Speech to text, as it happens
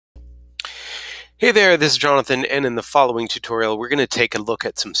Hey there, this is Jonathan, and in the following tutorial, we're going to take a look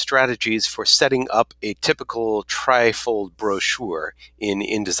at some strategies for setting up a typical trifold brochure in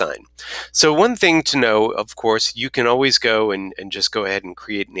InDesign. So one thing to know, of course, you can always go and just go ahead and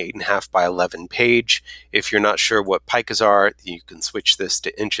create an 8.5 by 11 page. If you're not sure what picas are, you can switch this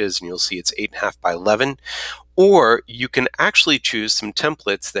to inches and you'll see it's 8.5 by 11. Or you can actually choose some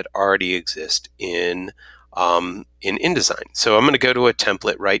templates that already exist in InDesign. So I'm going to go to a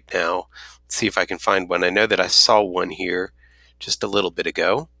template right now. See if I can find one. I know that I saw one here just a little bit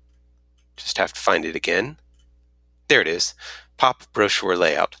ago. Just have to find it again. There it is, Pop Brochure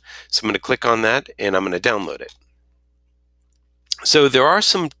Layout. So I'm going to click on that and I'm going to download it. So there are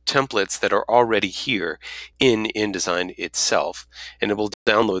some templates that are already here in InDesign itself, and it will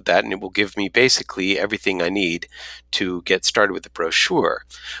download that and it will give me basically everything I need to get started with the brochure.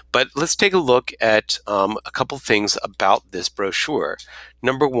 But let's take a look at a couple things about this brochure.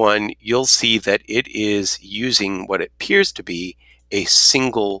 Number one, you'll see that it is using what appears to be a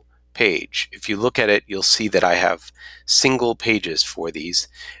single page. If you look at it, you'll see that I have single pages for these,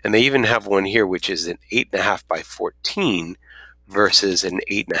 and they even have one here which is an 8.5 by 14 versus an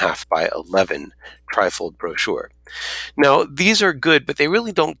 8.5 by 11 trifold brochure. Now, these are good, but they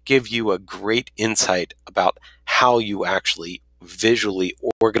really don't give you a great insight about how you actually visually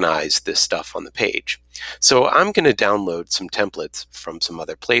organize this stuff on the page. So I'm going to download some templates from some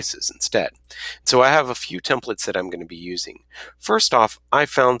other places instead. So I have a few templates that I'm going to be using. First off, I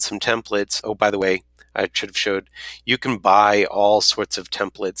found some templates. Oh, by the way, I should have showed you can buy all sorts of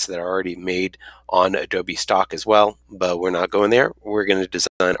templates that are already made on Adobe stock as well, but we're not going there. We're going to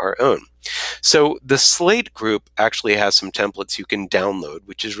design our own. So the Slate group actually has some templates you can download,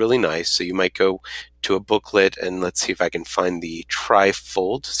 which is really nice. So you might go to a booklet, and let's see if I can find the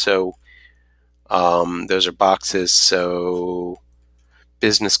trifold. So those are boxes. So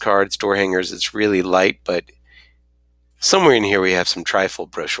business cards, door hangers, it's really light, but somewhere in here we have some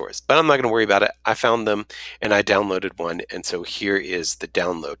trifold brochures, but I'm not going to worry about it. I found them and I downloaded one, and so here is the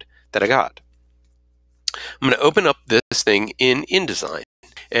download that I got. I'm going to open up this thing in InDesign,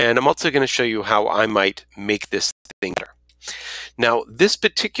 and I'm also going to show you how I might make this thing better. Now, this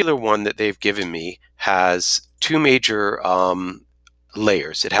particular one that they've given me has two major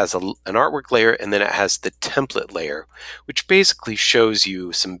layers. It has an artwork layer, and then it has the template layer, which basically shows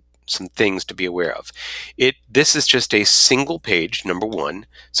you some things to be aware of. This is just a single page, number one.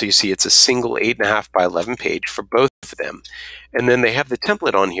 So you see it's a single 8.5 by 11 page for both of them. And then they have the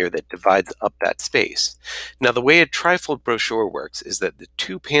template on here that divides up that space. Now, the way a trifold brochure works is that the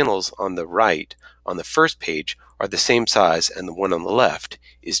two panels on the right on the first page are the same size, and the one on the left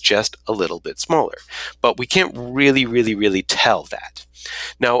is just a little bit smaller. But we can't really tell that.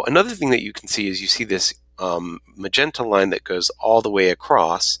 Now, another thing that you can see is you see this magenta line that goes all the way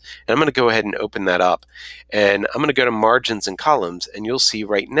across, and I'm going to go ahead and open that up, and I'm going to go to margins and columns, and you'll see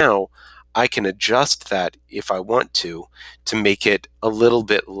right now I can adjust that if I want to make it a little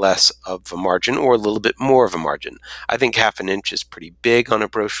bit less of a margin or a little bit more of a margin. I think 1/2 inch is pretty big on a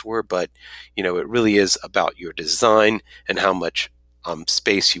brochure, but you know, it really is about your design and how much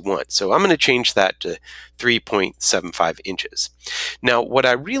space you want. So I'm going to change that to 3.75 inches. Now, what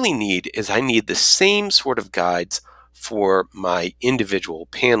I really need is I need the same sort of guides for my individual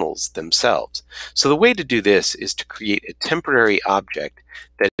panels themselves. So the way to do this is to create a temporary object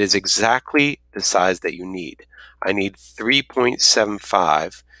that is exactly the size that you need. I need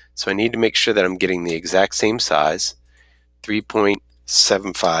 3.75, so I need to make sure that I'm getting the exact same size.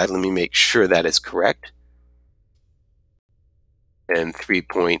 3.75, let me make sure that is correct. And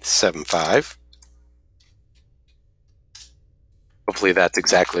 3.75. Hopefully that's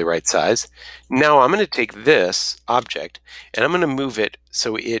exactly the right size. Now I'm going to take this object and I'm going to move it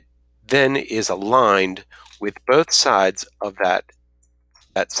so it then is aligned with both sides of that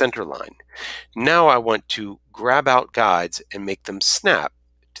center line. Now I want to grab out guides and make them snap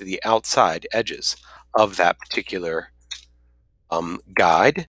to the outside edges of that particular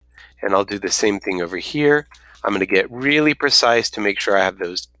guide. And I'll do the same thing over here. I'm going to get really precise to make sure I have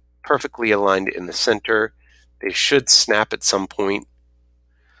those perfectly aligned in the center. They should snap at some point.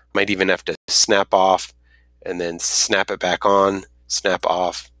 Might even have to snap off and then snap it back on, snap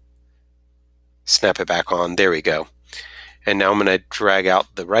off, snap it back on. There we go. And now I'm going to drag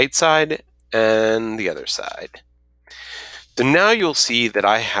out the right side and the other side. So now you'll see that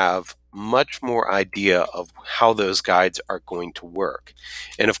I have much more idea of how those guides are going to work.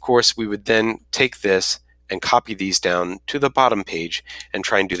 And of course, we would then take this and copy these down to the bottom page and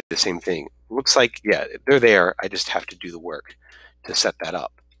try and do the same thing. Looks like, yeah, they're there. I just have to do the work to set that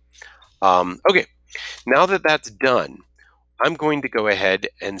up. Okay, now that that's done, I'm going to go ahead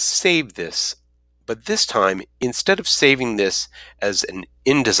and save this But this time, instead of saving this as an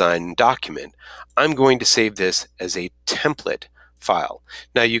InDesign document, I'm going to save this as a template file.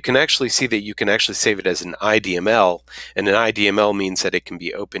 Now you can actually see that you can actually save it as an IDML, and an IDML means that it can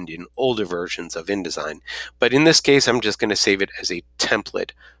be opened in older versions of InDesign. But in this case, I'm just going to save it as a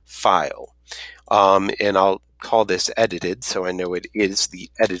template file. And I'll call this edited, so I know it is the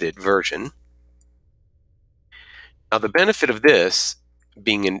edited version. Now the benefit of this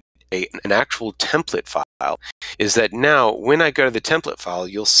being an actual template file is that now when I go to the template file,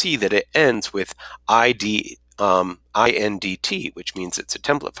 you'll see that it ends with INDT, which means it's a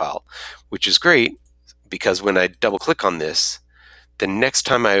template file, which is great because when I double click on this, the next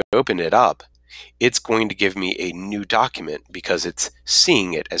time I open it up, it's going to give me a new document because it's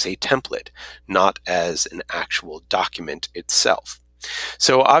seeing it as a template, not as an actual document itself.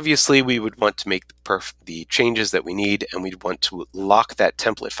 So obviously we would want to make the changes that we need, and we'd want to lock that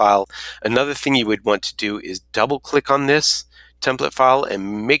template file. Another thing you would want to do is double click on this template file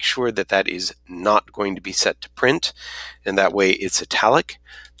and make sure that that is not going to be set to print, and that way it's italic.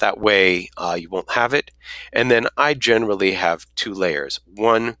 That way you won't have it. And then I generally have two layers,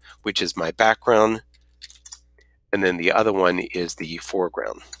 one which is my background, and then the other one is the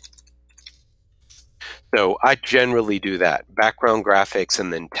foreground. So I generally do that, background graphics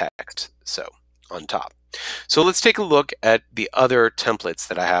and then text, so on top. So let's take a look at the other templates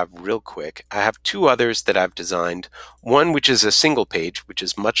that I have real quick. I have two others that I've designed, one which is a single page, which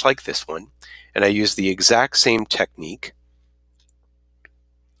is much like this one, and I use the exact same technique.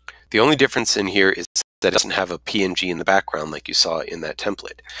 The only difference in here is that it doesn't have a PNG in the background like you saw in that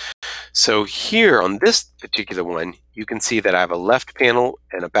template. So here on this particular one, you can see that I have a left panel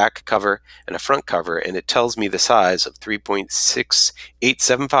and a back cover and a front cover, and it tells me the size of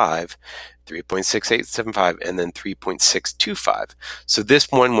 3.6875, 3.6875, and then 3.625. So this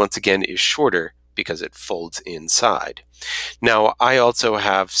one, once again, is shorter because it folds inside. Now, I also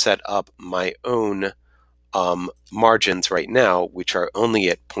have set up my own margins right now, which are only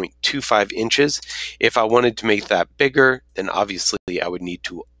at 0.25 inches. If I wanted to make that bigger, then obviously I would need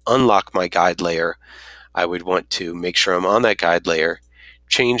to unlock my guide layer. I would want to make sure I'm on that guide layer,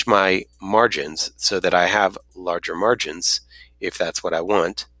 change my margins so that I have larger margins if that's what I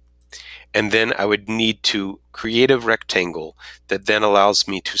want. And then I would need to create a rectangle that then allows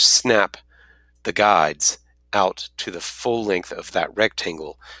me to snap the guides out to the full length of that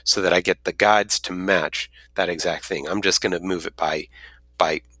rectangle so that I get the guides to match that exact thing. I'm just going to move it by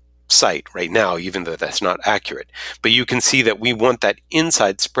sight right now, even though that's not accurate. But you can see that we want that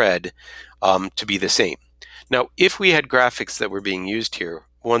inside spread to be the same. Now, if we had graphics that were being used here,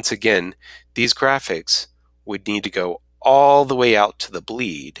 once again, these graphics would need to go all the way out to the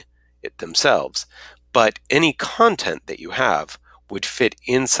bleed themselves, but any content that you have would fit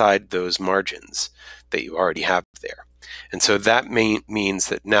inside those margins that you already have there. And so that means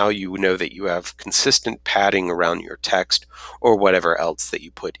that now you know that you have consistent padding around your text or whatever else that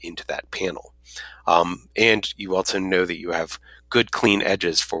you put into that panel. And you also know that you have good clean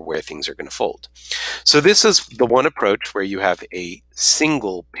edges for where things are going to fold. So this is the one approach where you have a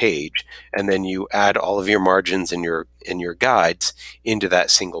single page and then you add all of your margins and your guides into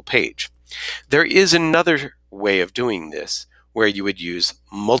that single page. There is another way of doing this where you would use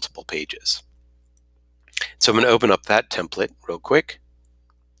multiple pages. So I'm going to open up that template real quick.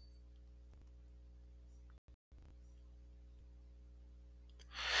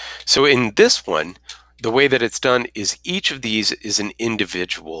 So in this one, the way that it's done is each of these is an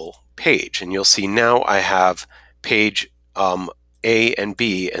individual page. And you'll see now I have page A and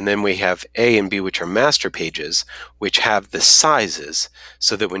B, and then we have A and B, which are master pages, which have the sizes,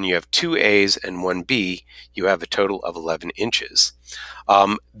 so that when you have two A's and one B, you have a total of 11 inches.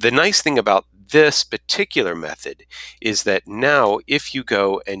 The nice thing about this particular method is that now if you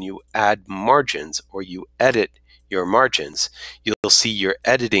go and you add margins or you edit your margins, you'll see you're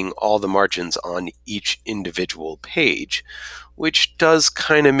editing all the margins on each individual page, which does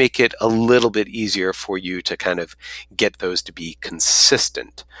kind of make it a little bit easier for you to kind of get those to be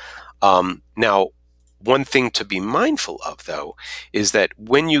consistent. Now, one thing to be mindful of, though, is that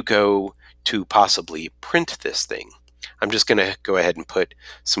when you go to possibly print this thing, I'm just going to go ahead and put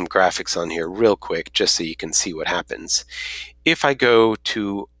some graphics on here real quick just so you can see what happens. If I go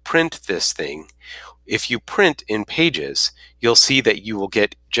to print this thing, if you print in pages, you'll see that you will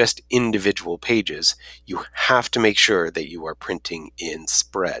get just individual pages. You have to make sure that you are printing in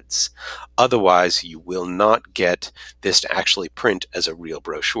spreads. Otherwise, you will not get this to actually print as a real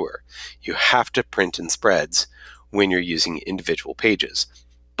brochure. You have to print in spreads when you're using individual pages.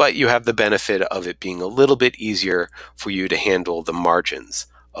 But you have the benefit of it being a little bit easier for you to handle the margins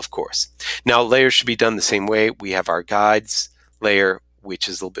of course. Now, layers should be done the same way. We have our guides layer, which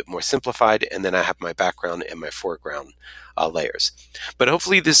is a little bit more simplified, and then I have my background and my foreground layers. But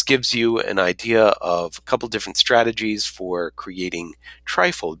hopefully this gives you an idea of a couple different strategies for creating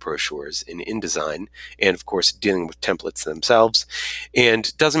trifold brochures in InDesign, and of course dealing with templates themselves. And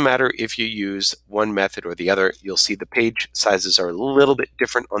it doesn't matter if you use one method or the other. You'll see the page sizes are a little bit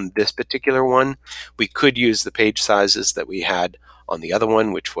different on this particular one. We could use the page sizes that we had on the other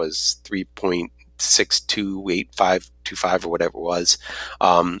one, which was 3.628525 or whatever it was.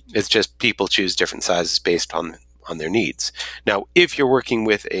 It's just people choose different sizes based on their needs. Now, if you're working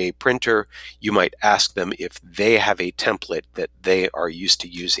with a printer, you might ask them if they have a template that they are used to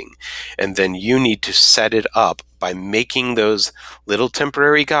using. And then you need to set it up by making those little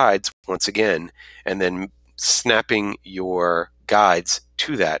temporary guides once again, and then snapping your guides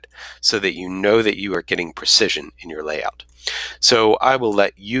to that so that you know that you are getting precision in your layout. So I will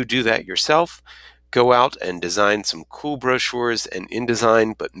let you do that yourself. Go out and design some cool brochures in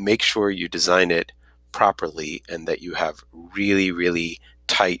InDesign, but make sure you design it properly and that you have really, really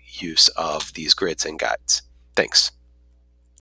tight use of these grids and guides. Thanks.